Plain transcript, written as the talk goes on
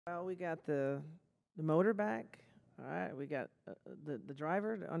Well, we got the motor back. All right, we got the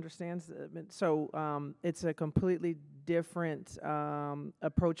driver that understands. It's a completely different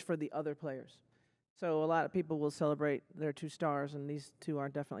approach for the other players. So a lot of people will celebrate their 2 stars, and these two are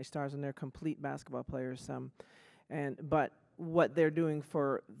definitely stars, and they're complete basketball players. But what they're doing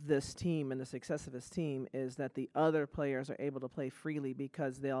for this team and the success of this team is that the other players are able to play freely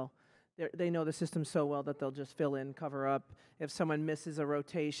because they know the system so well that they'll just fill in, cover up. If someone misses a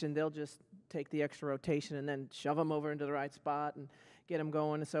rotation, they'll just take the extra rotation and then shove them over into the right spot and get them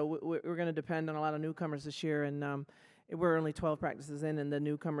going. So we're going to depend on a lot of newcomers this year, and we're only 12 practices in, and the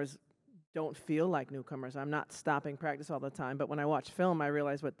newcomers don't feel like newcomers. I'm not stopping practice all the time, but when I watch film, I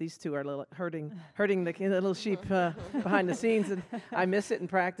realize what these two are hurting the little sheep behind the scenes, and I miss it in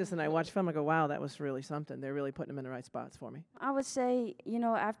practice, and I watch film, I go, wow, that was really something. They're really putting them in the right spots for me. I would say,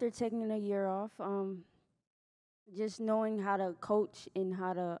 after taking a year off, just knowing how to coach and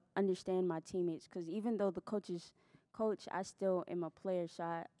how to understand my teammates, because even though the coaches coach, I still am a player, so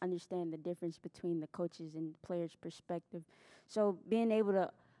I understand the difference between the coaches and players' perspective. So being able to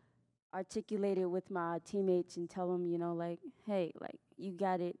articulate it with my teammates and tell them, hey, you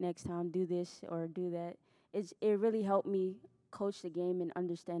got it next time, do this or do that. It really helped me coach the game and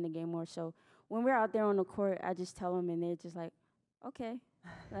understand the game more. So when we're out there on the court, I just tell them, and they're just like, okay.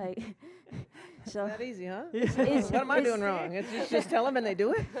 So that easy, huh? What am I doing wrong? It's just tell them and they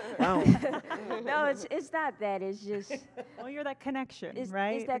do it? Wow. No, it's not that. It's just. Well, you're that connection, It's,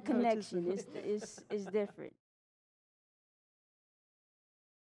 right? It's that connection. It's different.